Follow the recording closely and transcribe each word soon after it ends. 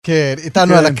כן,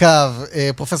 איתנו על הקו,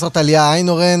 פרופסור טליה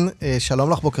איינהורן,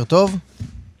 שלום לך, בוקר טוב.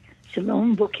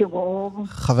 שלום, בוקר אור.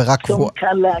 חברה קבועה.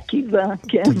 שלום קל להקיבה,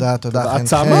 כן. תודה, תודה. את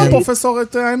שמה,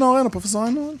 פרופסורית איינהורן, הפרופסור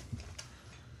איינהורן?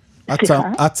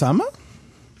 את שמה?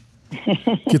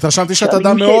 כי התרשמתי שאת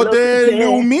אדם מאוד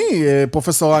לאומי,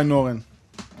 פרופסור איינהורן.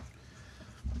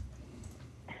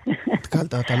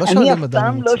 אני אף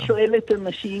פעם לא שואלת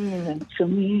אנשים אם הם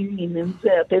צמים, אם הם זה,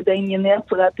 אתה יודע, ענייני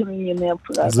הפרט הם ענייני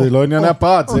הפרט. זה לא ענייני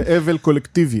הפרט, זה אבל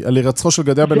קולקטיבי, על הירצחו של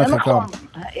גדיה בן אחקם. זה נכון,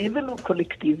 האבל הוא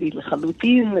קולקטיבי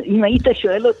לחלוטין. אם היית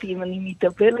שואל אותי אם אני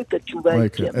מתאבל את התשובה,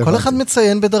 כל אחד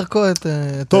מציין בדרכו את...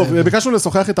 טוב, ביקשנו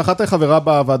לשוחח את אחת החברה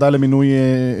בוועדה למינוי,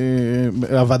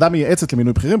 הוועדה מייעצת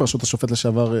למינוי בכירים, ברשות השופט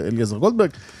לשעבר אליעזר גולדברג,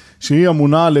 שהיא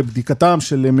אמונה לבדיקתם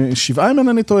של 7, אם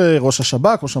אני טועה, ראש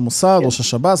השב"כ, ראש המוסד, ראש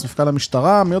השב"ס, מפכ"ל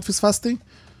המשטרה, מי עוד פספסתי?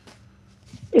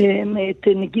 את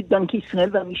נגיד בנק ישראל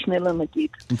והמשנה לנגיד.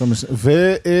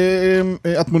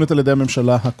 ואת מונת על ידי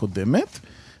הממשלה הקודמת,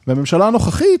 והממשלה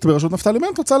הנוכחית בראשות נפתלי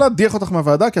בנט רוצה להדיח אותך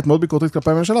מהוועדה, כי את מאוד ביקורתית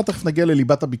כלפי הממשלה, תכף נגיע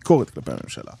לליבת הביקורת כלפי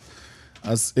הממשלה.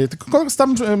 אז קודם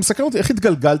סתם מסקרן אותי, איך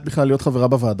התגלגלת בכלל להיות חברה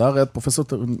בוועדה? הרי את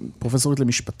פרופסורית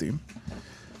למשפטים.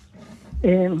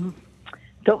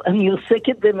 טוב, אני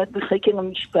עוסקת באמת בחקר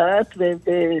המשפט,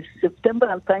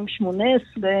 ובספטמבר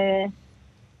 2018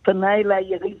 פנה אליי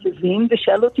יריב לוין,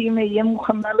 ושאל אותי אם אהיה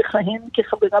מוכנה לכהן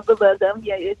כחברה בוועדה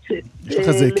המייעצת. יש לך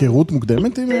איזו היכרות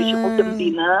מוקדמת עם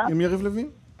יריב לוין?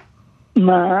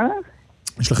 מה?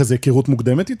 יש לך איזו היכרות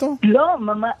מוקדמת איתו? לא,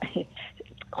 ממש.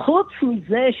 חוץ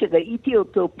מזה שראיתי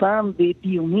אותו פעם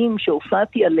בדיונים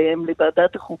שהופעתי עליהם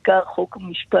לוועדת החוקה, חוק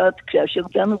ומשפט, כאשר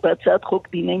דנו בהצעת חוק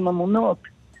דיני ממונות,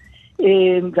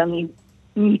 ואני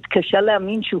מתקשה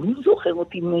להאמין שהוא זוכר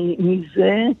אותי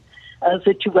מזה, אז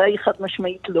התשובה היא חד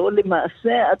משמעית לא.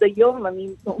 למעשה, עד היום אני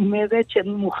אומרת שאני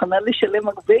מוכנה לשלם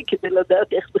הרבה כדי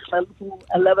לדעת איך בכלל הוא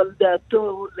עליו על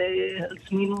דעתו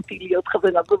להזמין אותי להיות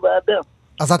חברה בוועדה.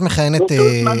 אז את מכהנת... באותו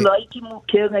זמן לא הייתי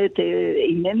מוכרת,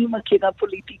 אינני מכירה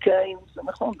פוליטיקאים, זה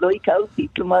נכון, לא הכרתי,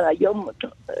 כלומר היום...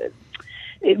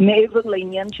 מעבר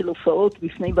לעניין של הופעות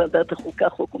בפני ועדת החוקה,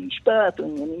 חוק ומשפט, או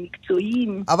עניינים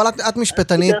מקצועיים. אבל את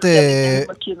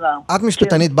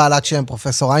משפטנית בעלת שם,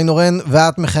 פרופסור איינהורן,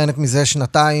 ואת מכהנת מזה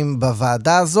שנתיים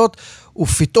בוועדה הזאת,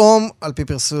 ופתאום, על פי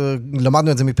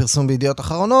למדנו את זה מפרסום בידיעות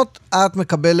אחרונות, את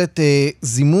מקבלת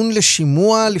זימון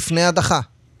לשימוע לפני הדחה.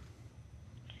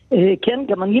 כן,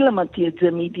 גם אני למדתי את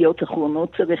זה מידיעות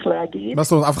אחרונות, צריך להגיד. מה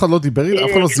זאת אומרת, אף אחד לא דיבר,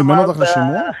 אף אחד לא זימן אותך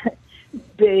לשימוע?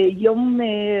 ביום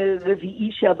רביעי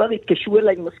שעבר התקשרו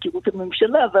אליי מזכירות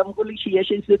הממשלה ואמרו לי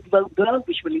שיש איזה דבר גר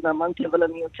בשבילי, ואמרתי אבל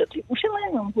אני יוצאת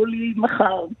לירושלים, אמרו לי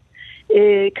מחר,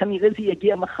 כנראה זה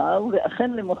יגיע מחר,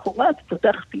 ואכן למחרת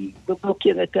פתחתי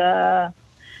בבוקר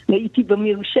הייתי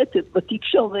במרשתת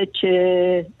בתקשורת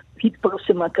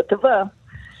שהתפרסמה כתבה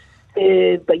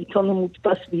בעיתון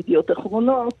המודפס בידיעות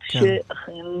אחרונות,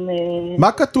 שאכן...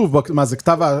 מה כתוב? מה זה,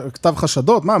 כתב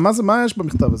חשדות? מה יש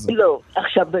במכתב הזה? לא,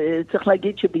 עכשיו צריך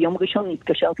להגיד שביום ראשון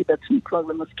התקשרתי בעצמי כבר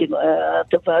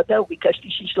למזכירת הוועדה, וביקשתי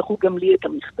שישלחו גם לי את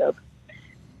המכתב.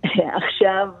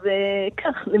 עכשיו,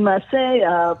 כך, למעשה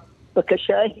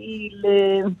הבקשה היא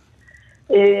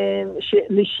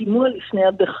לשימוע לפני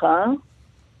הדחה,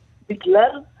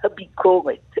 בגלל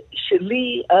הביקורת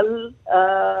שלי על...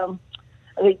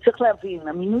 הרי צריך להבין,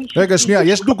 המינוי... רגע, שנייה,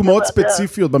 יש דוגמאות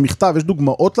ספציפיות במכתב, יש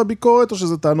דוגמאות לביקורת או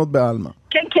שזה טענות בעלמא?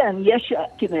 כן, כן, יש,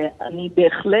 תראה, אני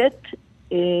בהחלט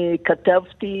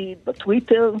כתבתי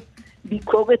בטוויטר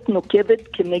ביקורת נוקבת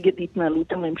כנגד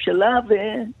התנהלות הממשלה,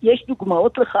 ויש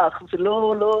דוגמאות לכך, זה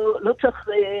לא צריך,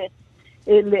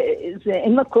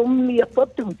 אין מקום לייפות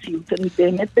את המציאות, אני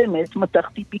באמת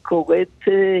מתחתי ביקורת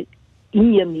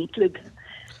עניינית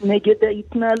נגד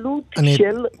ההתנהלות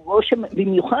של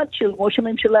במיוחד של ראש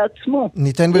הממשלה עצמו.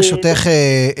 ניתן ברשותך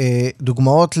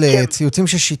דוגמאות לציוצים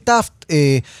ששיתפת,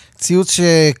 ציוץ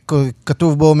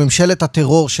שכתוב בו ממשלת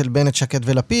הטרור של בנט, שקד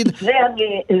ולפיד.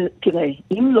 תראה,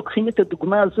 אם לוקחים את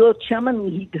הדוגמה הזאת, שם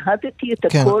אני הדהדתי את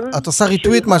הכל. את עושה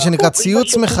ריטוויט, מה שנקרא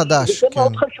ציוץ מחדש. זה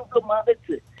מאוד חשוב לומר את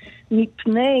זה.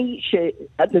 מפני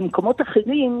שבמקומות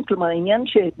אחרים, כלומר העניין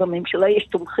שבממשלה יש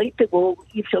תומכי טרור,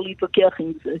 אי אפשר להתווכח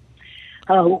עם זה.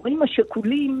 ההורים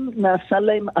השכולים נעשה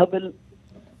להם עוול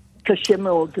קשה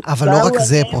מאוד. אבל לא רק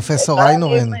זה, פרופסור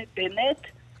איינהורן. בנט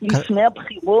לפני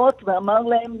הבחירות ואמר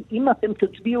להם, אם אתם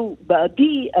תצביעו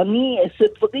בעדי, אני אעשה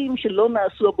דברים שלא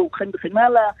נעשו עבורכם וכן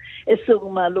הלאה, 10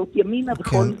 מעלות ימינה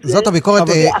וכל זה. זאת הביקורת,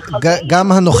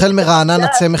 גם הנוכל מרענן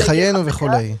עצה מחיינו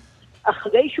וכולי.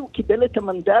 אחרי שהוא קיבל את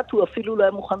המנדט, הוא אפילו לא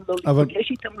היה מוכן לא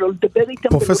לפגש איתם, לא לדבר איתם.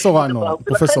 פרופסור איינהורן,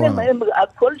 ולכן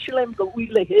הקול שלהם ראוי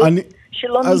להד,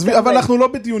 שלא ניתן. אבל אנחנו לא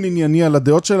בדיון ענייני על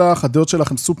הדעות שלך, הדעות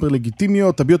שלך הן סופר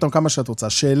לגיטימיות, תביאו אותם כמה שאת רוצה.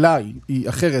 השאלה היא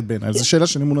אחרת בעיניי, זו שאלה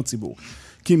של אמון הציבור.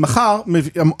 כי מחר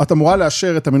את אמורה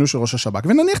לאשר את המינוי של ראש השב"כ,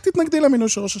 ונניח תתנגדי למינוי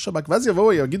של ראש השב"כ, ואז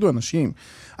יבואו יגידו אנשים,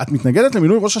 את מתנגדת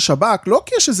למינוי ראש השב"כ, לא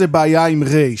כי יש איזה בעיה עם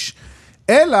רייש,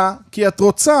 אלא כי את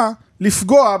רוצה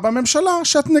לפגוע בממשלה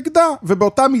שאת נגדה,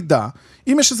 ובאותה מידה,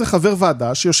 אם יש איזה חבר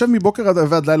ועדה שיושב מבוקר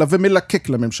ועד לילה ומלקק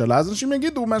לממשלה, אז אנשים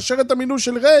יגידו, הוא מאשר את המינוי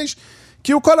של רייש,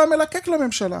 כי הוא כל המלקק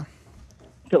לממשלה.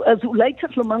 טוב, אז אולי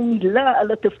צריך לומר מילה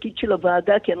על התפקיד של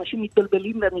הוועדה, כי אנשים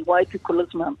מתבלבלים ואני רואה את זה כל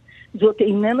הזמן. זאת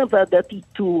איננה ועדת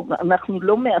איתור, אנחנו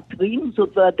לא מאתרים,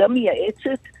 זאת ועדה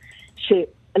מייעצת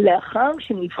שלאחר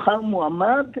שנבחר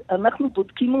מועמד, אנחנו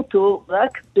בודקים אותו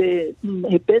רק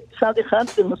בהיבט צד אחד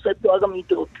בנושא טוהר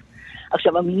המידות.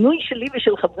 עכשיו, המינוי שלי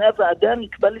ושל חברי הוועדה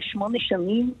נקבע ל8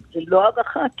 שנים, ללא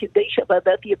הערכה, כדי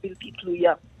שהוועדה תהיה בלתי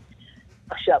תלויה.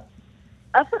 עכשיו,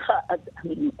 אף אחד,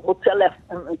 אני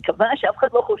מקווה שאף אחד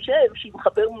לא חושב שאם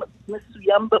חבר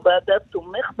מסוים בוועדה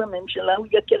תומך בממשלה, הוא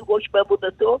יקל ראש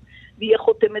בעבודתו ויהיה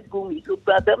חותמת גומי. זאת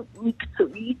ועדה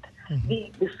מקצועית,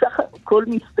 והיא בסך הכל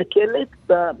מסתכלת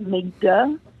במידע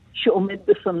שעומד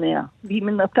בפניה, והיא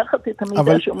מנתחת את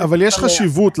המידע שעומד בפניה. אבל יש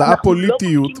חשיבות לאפוליטיות.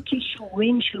 אנחנו לא בודקים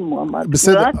כישורים של מועמד,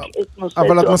 בסדר, רק את נושא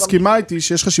אבל את מסכימה איתי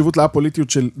שיש חשיבות לאפוליטיות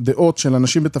של דעות של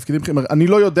אנשים בתפקידים בכירים. אני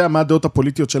לא יודע מה הדעות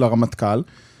הפוליטיות של הרמטכ"ל,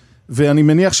 ואני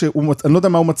מניח אני לא יודע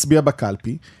מה הוא מצביע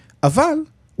בקלפי, אבל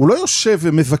הוא לא יושב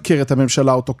ומבקר את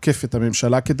הממשלה או תוקף את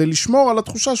הממשלה כדי לשמור על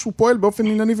התחושה שהוא פועל באופן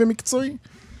ענייני ומקצועי.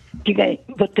 תראה,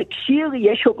 בתקשיר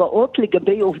יש הוראות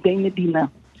לגבי עובדי מדינה.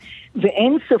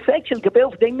 ואין ספק שלגבי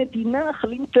עובדי מדינה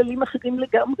חלים כללים אחרים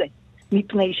לגמרי,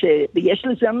 מפני שיש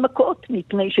לזה הנמקות,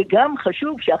 מפני שגם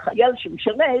חשוב שהחייל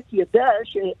שמשרת ידע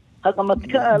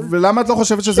שהרמטכ"ל... ולמה את לא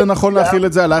חושבת שזה נכון להכיל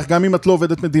את זה עליך, גם אם את לא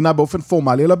עובדת מדינה באופן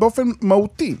פורמלי, אלא באופן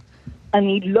מהותי?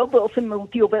 אני לא באופן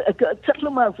מהותי עובד, צריך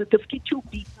לומר, זה תפקיד שהוא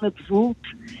בהתנדבות,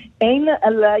 אין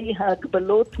עליי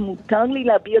ההגבלות, מותר לי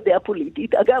להביע דעה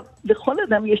פוליטית. אגב, לכל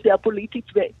אדם יש דעה פוליטית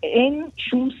ואין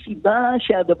שום סיבה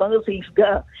שהדבר הזה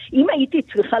יפגע. אם הייתי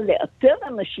צריכה לאתר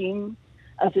אנשים,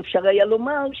 אז אפשר היה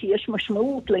לומר שיש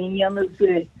משמעות לעניין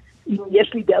הזה, אם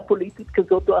יש לי דעה פוליטית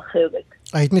כזאת או אחרת.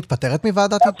 היית מתפטרת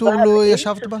מוועדת איתור לו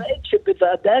ישבת בה? אבל אין ספק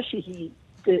שבוועדה שהיא,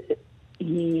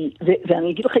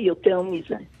 ואני אגיד לך יותר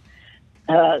מזה,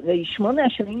 הרי 8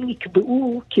 השנים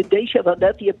נקבעו כדי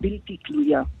שהוועדה תהיה בלתי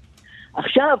תלויה.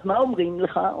 עכשיו, מה אומרים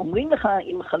לך? אומרים לך,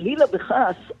 אם חלילה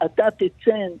וחס אתה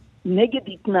תצא נגד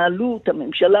התנהלות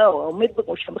הממשלה או העומד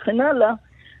בראשה וכן הלאה,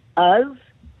 אז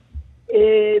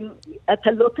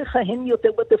אתה לא תכהן יותר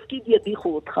בתפקיד,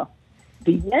 ידיחו אותך.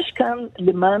 ויש כאן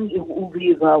למען יראו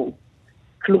ויראו.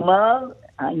 כלומר,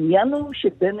 העניין הוא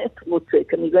שבנט רוצה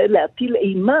כנראה להטיל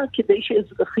אימה כדי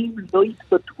שאזרחים לא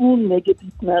יתבטאו נגד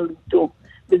התנהלותו.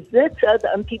 וזה צעד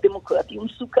אנטי-דמוקרטי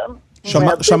ומסוכן.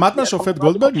 שמעת מהשופט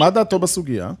גולדברג? מה דעתו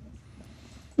בסוגיה?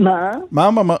 מה?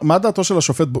 מה דעתו של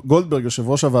השופט גולדברג, יושב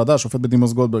ראש הוועדה, השופט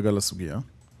בדימוס גולדברג על הסוגיה?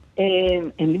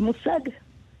 אין לי מושג.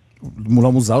 מולה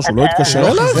מוזר שהוא לא התקשר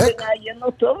אליו? זה לעיין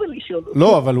אותו ולשאול אותו.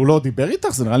 לא, אבל הוא לא דיבר איתך,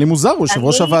 זה נראה לי מוזר, הוא יושב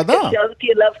ראש הוועדה. אני התקשרתי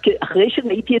אליו, אחרי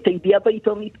שראיתי את הידיעה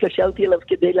בעיתון, התקשרתי אליו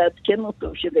כדי לעדכן אותו,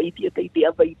 שראיתי את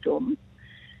הידיעה בעיתון.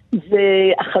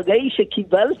 ואחרי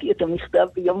שקיבלתי את המכתב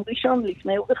ביום ראשון,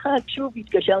 לפני יום אחד, שוב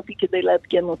התקשרתי כדי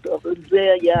לעדכן אותו, אבל זה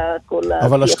היה כל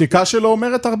אבל השתיקה שלו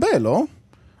אומרת הרבה, לא?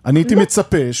 אני הייתי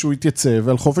מצפה שהוא יתייצב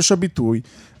על חופש הביטוי,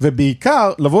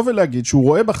 ובעיקר לבוא ולהגיד שהוא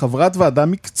רואה בחברת ועדה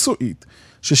מקצועית,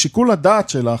 ששיקול הדעת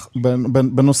שלך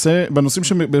בנושאים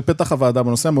שבפתח הוועדה,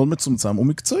 בנושא המאוד מצומצם, הוא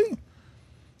מקצועי.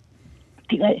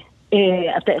 תראה,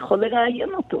 אתה יכול לראיין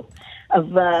אותו.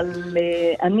 אבל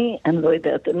אני לא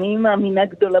יודעת, אני מאמינה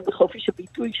גדולה בחופש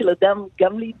הביטוי של אדם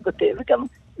גם להתבטא וגם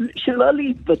שלא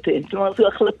להתבטא. כלומר, זו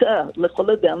החלטה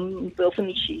לכל אדם באופן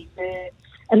אישי.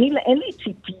 אין לי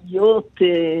ציפיות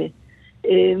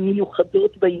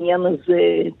מיוחדות בעניין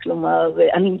הזה, כלומר,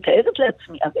 אני מתארת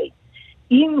לעצמי, הרי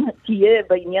אם תהיה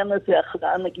בעניין הזה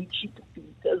הכרעה נגיד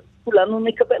שיתופית, אז כולנו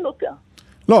נקבל אותה.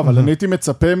 לא, אבל אני הייתי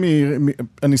מצפה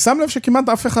אני שם לב שכמעט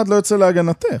אף אחד לא יוצא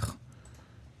להגנתך.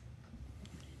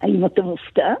 האם אתה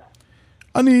מופתע?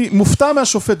 אני מופתע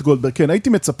מהשופט גולדברג, כן, הייתי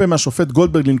מצפה מהשופט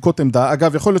גולדברג לנקוט עמדה,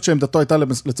 אגב, יכול להיות שעמדתו הייתה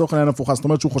לצורך העניין הפוכה, זאת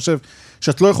אומרת שהוא חושב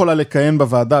שאת לא יכולה לכהן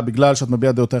בוועדה בגלל שאת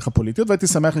מביעה דעותיך הפוליטיות, והייתי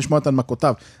שמח לשמוע את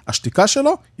הנמקותיו. השתיקה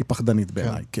שלו היא פחדנית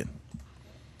בעיניי, כן.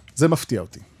 זה מפתיע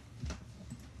אותי.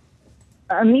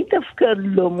 אני דווקא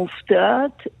לא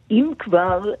מופתעת, אם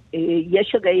כבר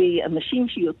יש הרי אנשים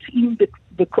שיוצאים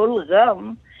בכל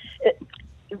רם,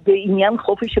 בעניין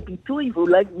חופש הביטוי,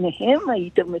 ואולי מהם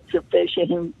היית מצפה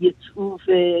שהם יצאו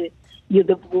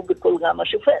וידברו בכל רם.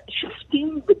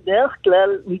 השופטים בדרך כלל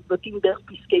מתבטאים דרך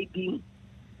פסקי דין,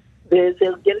 וזה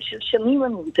הרגל של שנים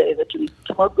אני מתארת לי.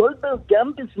 כלומר, גולדברג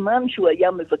גם בזמן שהוא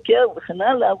היה מבקר וכן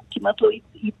הלאה, הוא כמעט לא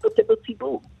התבטא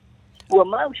בציבור. הוא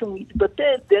אמר שהוא מתבטא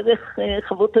דרך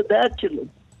חוות הדעת שלו.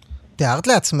 תיארת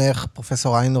לעצמך,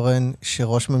 פרופסור איינהורן,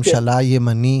 שראש ממשלה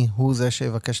ימני הוא זה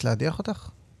שיבקש להדיח אותך?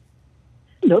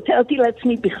 לא תיארתי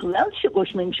לעצמי בכלל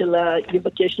שראש ממשלה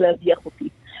יבקש להדיח אותי.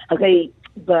 הרי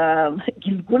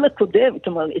בגלגול הקודם,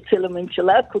 כלומר אצל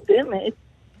הממשלה הקודמת,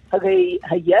 הרי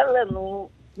היה לנו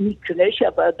מקרה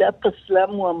שהוועדה פסלה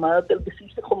מועמד על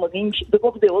בסיס החומרים,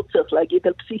 ברוב דעות צריך להגיד,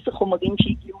 על בסיס החומרים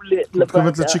שהגיעו לוועדה.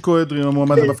 מתכוונת לצ'יקו אדרי,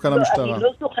 המועמד למפכ"ל המשטרה. אני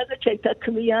לא זוכרת שהייתה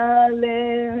קריאה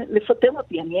לפטר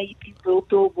אותי. אני הייתי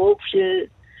באותו רוב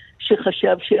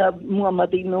שחשב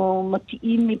שהמועמד אינו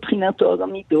מתאים מבחינת תואר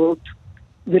המידות,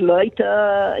 ולא הייתה,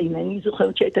 אינני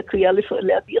זוכרת שהייתה קריאה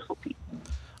להדיח אותי.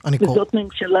 וזאת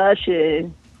ממשלה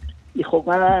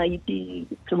שלכאורה הייתי,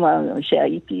 כלומר,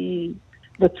 שהייתי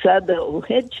בצד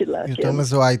האוהד שלה. יותר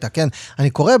מזוהה איתה, כן. אני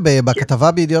קורא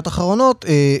בכתבה בידיעות אחרונות,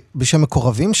 בשם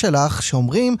מקורבים שלך,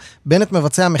 שאומרים, בנט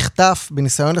מבצע מחטף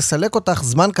בניסיון לסלק אותך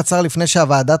זמן קצר לפני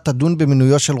שהוועדה תדון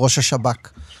במינויו של ראש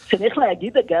השב"כ. צריך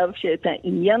להגיד אגב שאת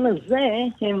העניין הזה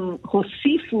הם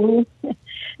הוסיפו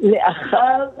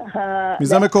לאחר מי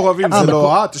זה מקורבים? זה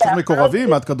לא את? יש לך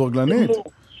מקורבים? את כדורגלנית?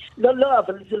 לא,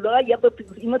 אבל זה לא היה,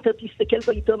 אם אתה תסתכל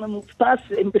בעיתון המודפס,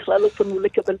 הם בכלל לא פנו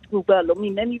לקבל תגובה, לא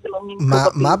ממני ולא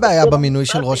ממקורבים. מה הבעיה במינוי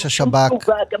של ראש השב"כ?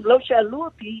 גם לא שאלו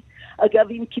אותי,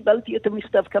 אגב, אם קיבלתי את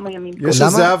המכתב כמה ימים. יש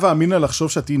לזהבה אמינה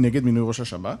לחשוב שתהי נגד מינוי ראש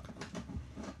השב"כ?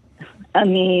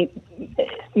 אני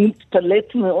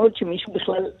מתפלאת מאוד שמישהו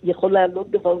בכלל יכול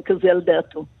להעלות דבר כזה על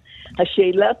דעתו.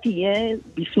 השאלה תהיה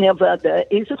בפני הוועדה,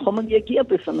 איזה חומר יגיע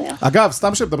בפניה. אגב,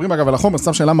 סתם שמדברים אגב על החומר,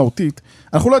 סתם שאלה מהותית,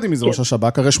 אנחנו לא יודעים מי זה ראש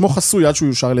השב"כ, הרי שמו חסוי עד שהוא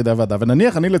יושר על ידי הוועדה,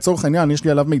 ונניח, אני לצורך העניין, יש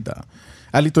לי עליו מידע,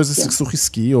 היה לי איתו איזה סכסוך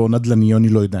עסקי או נדל"ני, או אני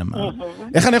לא יודע מה.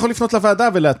 איך אני יכול לפנות לוועדה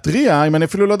ולהטריע, אם אני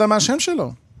אפילו לא יודע מה השם שלו?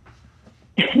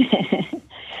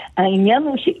 העניין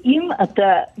הוא שאם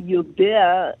אתה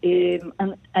יודע,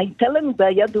 הייתה לנו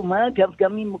בעיה דומה, אגב,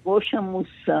 גם עם ראש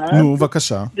המוסד. נו,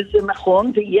 בבקשה. וזה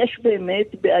נכון, ויש באמת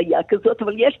בעיה כזאת,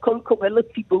 אבל יש קול קורא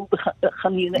לציבור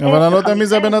בחניר. אבל אני לא יודע מי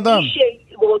זה הבן אדם. מי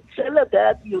שרוצה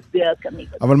לדעת יודע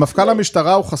כנראה. אבל מפכ"ל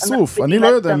המשטרה הוא חשוף, אני לא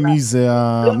יודע מי זה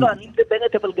לא, אני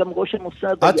מדברת, אבל גם ראש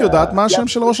המוסד. את יודעת מה השם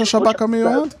של ראש השב"כ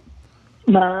המיועד?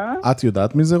 מה? את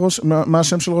יודעת מה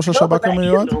השם של ראש השב"כ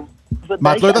המיועד?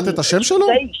 מה, את לא יודעת את השם שלו?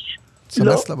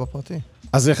 סמס לה בפרטי.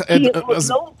 כי הוא עוד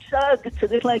לא הוצג,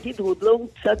 צריך להגיד, הוא עוד לא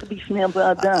הוצג בפני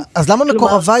הוועדה. אז למה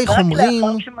מקורבייך אומרים...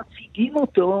 רק לאחר שמציגים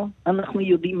אותו, אנחנו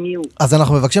יודעים מי הוא. אז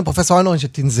אנחנו מבקשים, פרופסור איינהורן,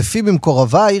 שתנזפי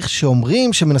במקורבייך,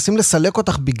 שאומרים שמנסים לסלק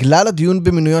אותך בגלל הדיון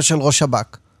במינויו של ראש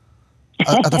שב"כ.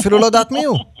 את אפילו לא יודעת מי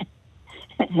הוא.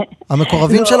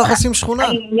 המקורבים שלך עושים שכונה.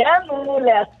 העניין הוא,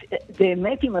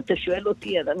 באמת אם אתה שואל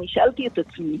אותי, אני שאלתי את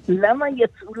עצמי, למה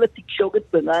יצאו לתקשורת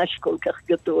ברעש כל כך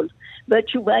גדול?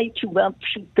 והתשובה היא תשובה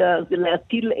פשוטה, זה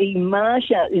להטיל אימה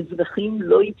שהאזרחים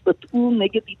לא יתבטאו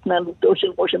נגד התנהלותו של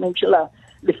ראש הממשלה.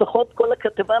 לפחות כל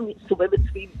הכתבה מסובבת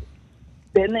סביב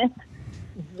בנט,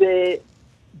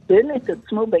 ובנט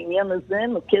עצמו בעניין הזה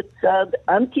נוקט צעד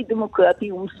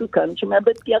אנטי-דמוקרטי ומסוכן,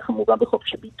 שמאבד פגיעה חמורה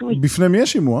בחופש הביטוי. בפני מי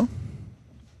השימוע?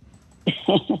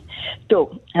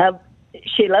 טוב,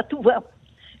 שאלה טובה.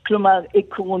 כלומר,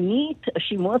 עקרונית,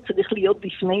 השימוע צריך להיות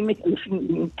בפני,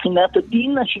 מבחינת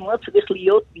הדין, השימוע צריך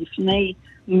להיות בפני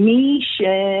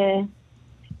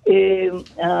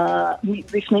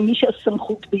בפני מי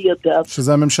שהסמכות בידיו.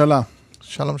 שזה הממשלה.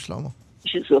 שלום שלמה.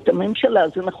 שזאת הממשלה,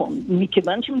 זה נכון.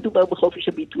 מכיוון שמדובר בחופש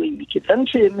הביטוי, מכיוון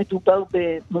שמדובר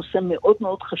בנושא מאוד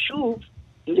מאוד חשוב,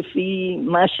 לפי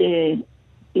מה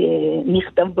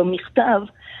שנכתב במכתב,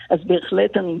 אז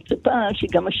בהחלט אני מצפה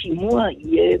שגם השימוע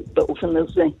יהיה באופן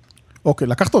הזה. אוקיי,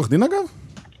 לקחת עורך דין אגב?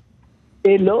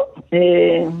 לא,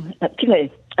 תראה,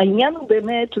 העניין הוא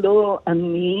באמת לא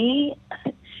אני,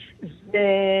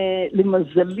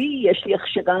 למזלי יש לי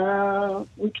הכשרה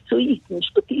מקצועית,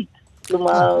 משפטית.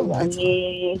 כלומר,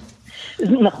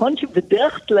 נכון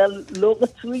שבדרך כלל לא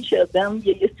רצוי שאדם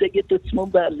ייצג את עצמו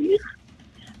בהליך,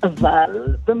 אבל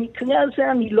במקרה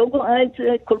הזה אני לא רואה את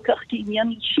זה כל כך כעניין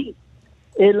אישי.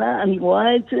 אלא אני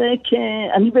רואה את זה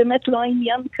אני באמת לא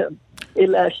העניין כאן,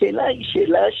 אלא השאלה היא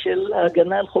שאלה של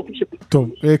ההגנה על חופש הביטוי. טוב,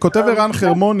 כותב ערן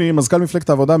חרמוני, מזכ"ל מפלגת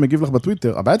העבודה, מגיב לך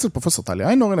בטוויטר, הבעיה אצל פרופסור טליה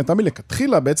איינהורן הייתה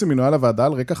מלכתחילה בעצם מינויה לוועדה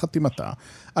על רקע חתימתה,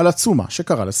 על עצומה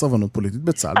שקרא לסרבנות פוליטית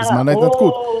בצה"ל בזמן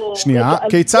ההתנתקות. שנייה,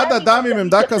 כיצד אדם עם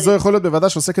עמדה כזו יכול להיות בוועדה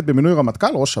שעוסקת במינוי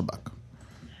רמטכ"ל ראש שב"כ?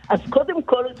 אז קודם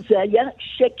כל זה היה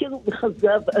שקר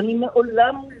וכזב. אני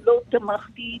מעולם לא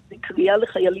תמכתי בקריאה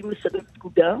לחיילים לסרב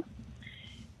פקודה.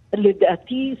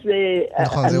 לדעתי זה...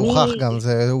 נכון, זה הוכח גם,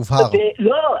 זה הובהר.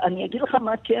 לא, אני אגיד לך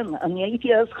מה כן. אני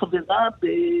הייתי אז חברה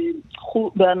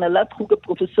בהנהלת חוג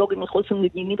הפרופסורים לחוסן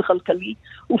מדיני וכלכלי,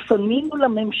 ופנינו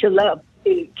לממשלה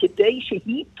כדי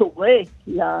שהיא תורה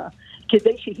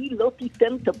כדי שהיא לא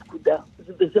תיתן את הפקודה.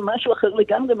 וזה משהו אחר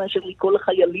לגמרי מאשר לקרוא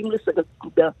לחיילים לסרב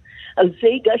פקודה. על זה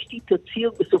הגשתי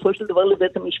תצהיר בסופו של דבר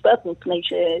לבית המשפט, מפני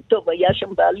שטוב, היה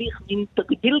שם בהליך מין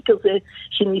תרגיל כזה,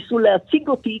 שניסו להציג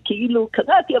אותי כאילו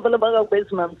קראתי, אבל עבר הרבה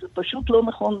זמן. זה פשוט לא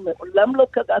נכון, מעולם לא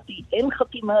קראתי, אין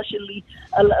חתימה שלי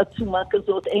על עצומה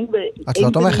כזאת, אין... את לא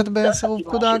תומכת בסירוב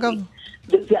פקודה אגב?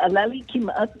 וזה עלה לי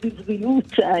כמעט בבריאות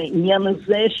העניין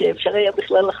הזה, שאפשר היה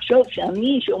בכלל לחשוב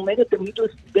שאני, שאומרת תמיד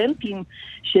לסטודנטים,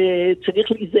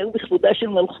 שצריך להיזהר בכבודה של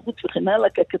מלכות וכן הלאה,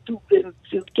 ככתוב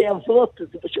בפרקי אבות,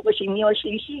 זה בשור השני או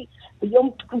השלישי,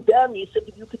 ביום פקודה אני אעשה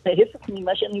בדיוק את ההפך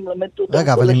ממה שאני מלמדת אותם.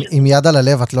 רגע, אבל עם יד על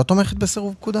הלב, את לא תומכת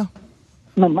בסירוב פקודה?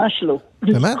 ממש לא.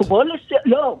 באמת?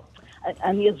 לא.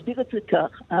 אני אסביר את זה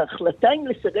כך, ההחלטה אם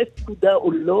לסרב פקודה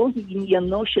או לא היא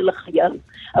עניינו של החייל,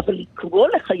 אבל לקרוא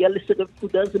לחייל לסרב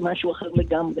פקודה זה משהו אחר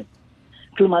לגמרי.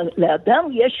 כלומר, לאדם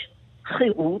יש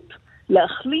חירות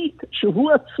להחליט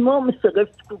שהוא עצמו מסרב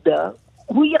פקודה,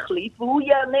 הוא יחליט והוא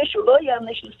יענש או לא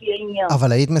יענש לפי העניין.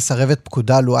 אבל היית מסרבת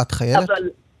פקודה לו את חיילת? אבל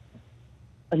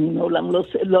אני מעולם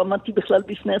לא עמדתי בכלל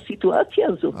בפני הסיטואציה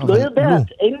הזאת, לא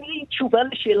יודעת, אין לי תשובה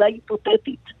לשאלה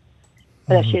היפותטית.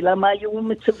 השאלה מה היו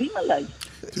מצווים עליי.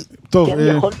 טוב.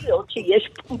 כן, יכול להיות שיש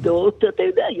פקודות, אתה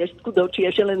יודע, יש פקודות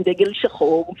שיש עליהן דגל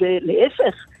שחור,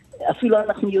 ולהפך, אפילו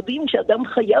אנחנו יודעים שאדם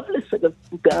חייב לסרב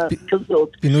פקודה כזאת.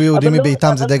 פינוי יהודים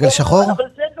מביתם זה דגל שחור? אבל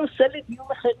זה נושא לדיון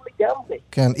אחר לגמרי.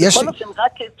 כן, בכל אופן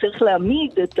רק צריך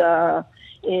להעמיד את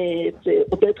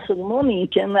עודד חרמוני,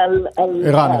 כן, על...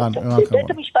 ערן. בית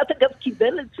המשפט אגב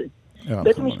קיבל את זה.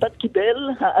 בית המשפט קיבל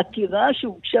העתירה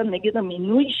שהוגשה נגד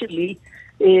המינוי שלי,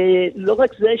 לא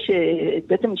רק זה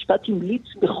שבית המשפט המליץ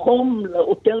בחום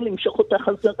לעותר למשוך אותה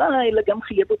חזרה, אלא גם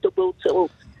חייב אותו בהוצאות,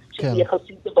 שזה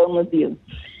יחסית דבר נדיר.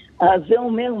 אז זה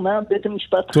אומר מה בית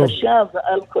המשפט חשב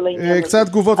על כל העניין. קצת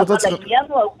תגובות. אבל העניין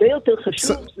הוא הרבה יותר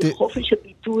חשוב, זה חופש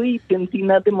הביטוי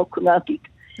במדינה דמוקרטית.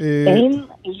 אין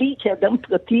לי כאדם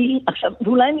פרטי, עכשיו,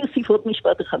 ואולי אני אוסיף עוד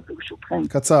משפט אחד ברשותכם.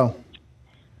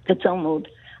 קצר מאוד.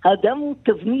 האדם הוא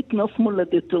תבנית נוף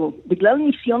מולדתו. בגלל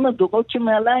ניסיון הדורות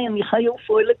שמעליי, אני חיה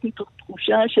ופועלת מתוך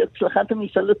תחושה שהצלחת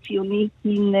המפעל הציוני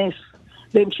היא נס.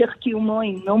 בהמשך קיומו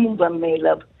אינו מובן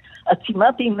מאליו.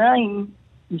 עצימת עיניים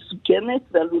מסוכנת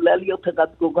ועלולה להיות הרת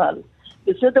גורל.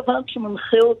 וזה דבר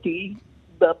שמנחה אותי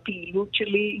בפעילות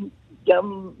שלי,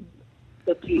 גם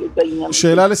בעניין.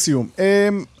 שאלה לסיום.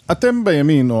 אתם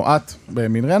בימין, או את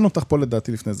בימין, ראינו אותך פה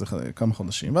לדעתי לפני זה כמה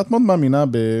חודשים, ואת מאוד מאמינה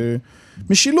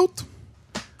במשילות.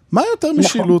 מה יותר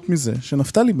משילות מזה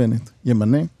שנפתלי בנט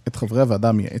ימנה את חברי הוועדה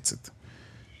המייעצת?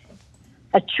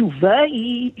 התשובה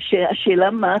היא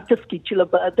שהשאלה מה התפקיד של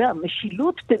הוועדה.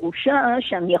 משילות פירושה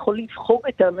שאני יכול לבחור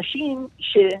את האנשים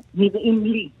שנראים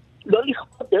לי. לא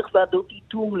לכפות דרך ועדות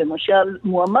איתור, למשל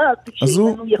מועמד. אז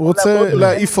הוא רוצה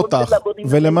להעיף אותך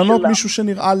ולמנות מישהו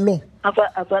שנראה לו.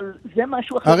 אבל זה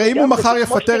משהו אחר. הרי אם הוא מחר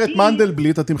יפטר את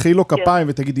מנדלבליט, את תמחאי לו כפיים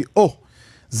ותגידי,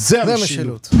 זה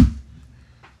המשילות.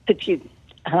 תקשיב.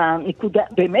 הנקודה,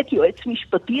 באמת יועץ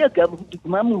משפטי אגב הוא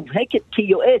דוגמה מובהקת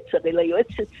כיועץ, הרי ליועץ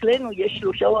אצלנו יש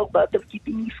 3 או 4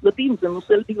 תפקידים נפרדים, זה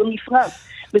נושא לדיון נפרד,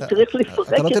 וצריך לפרק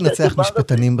את אתה לא תנצח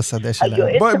משפטנים בשדה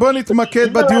שלהם. בוא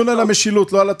נתמקד בדיון על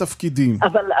המשילות, לא על התפקידים.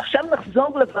 אבל עכשיו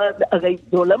נחזור לוועדה, הרי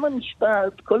בעולם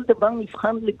המשפט כל דבר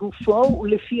נבחן לגופו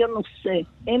ולפי הנושא,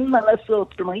 אין מה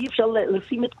לעשות, כלומר אי אפשר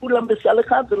לשים את כולם בסל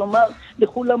אחד ולומר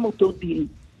לכולם אותו דין.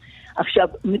 עכשיו,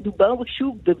 מדובר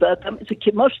שוב בוועדה, זה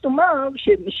כמו שתאמר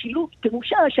שמשילות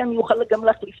פירושה שאני אוכל גם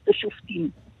להחליף את השופטים.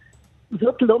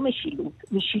 זאת לא משילות.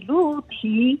 משילות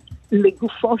היא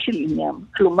לגופו של עניין.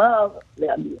 כלומר,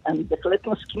 אני בהחלט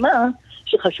מסכימה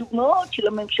שחשוב מאוד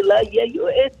שלממשלה יהיה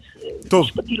יועץ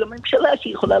משפטי לממשלה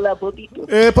שיכולה לעבוד איתו.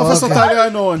 פרופסור טליה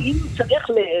איינהורן. אם צריך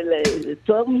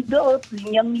לתואר מידות, זה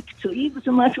עניין מקצועי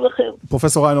וזה משהו אחר.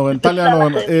 פרופסור איינהורן, טליה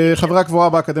איינהורן, חברה קבועה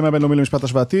באקדמיה הבינלאומית למשפט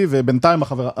השוואתי, ובינתיים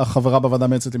החברה בוועדה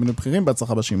המייעצת למינוי בכירים,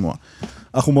 בהצלחה בשימוע.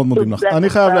 אנחנו מאוד מודים לך. אני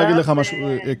חייב להגיד לך משהו...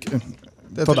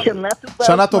 תודה.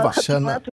 שנה טובה.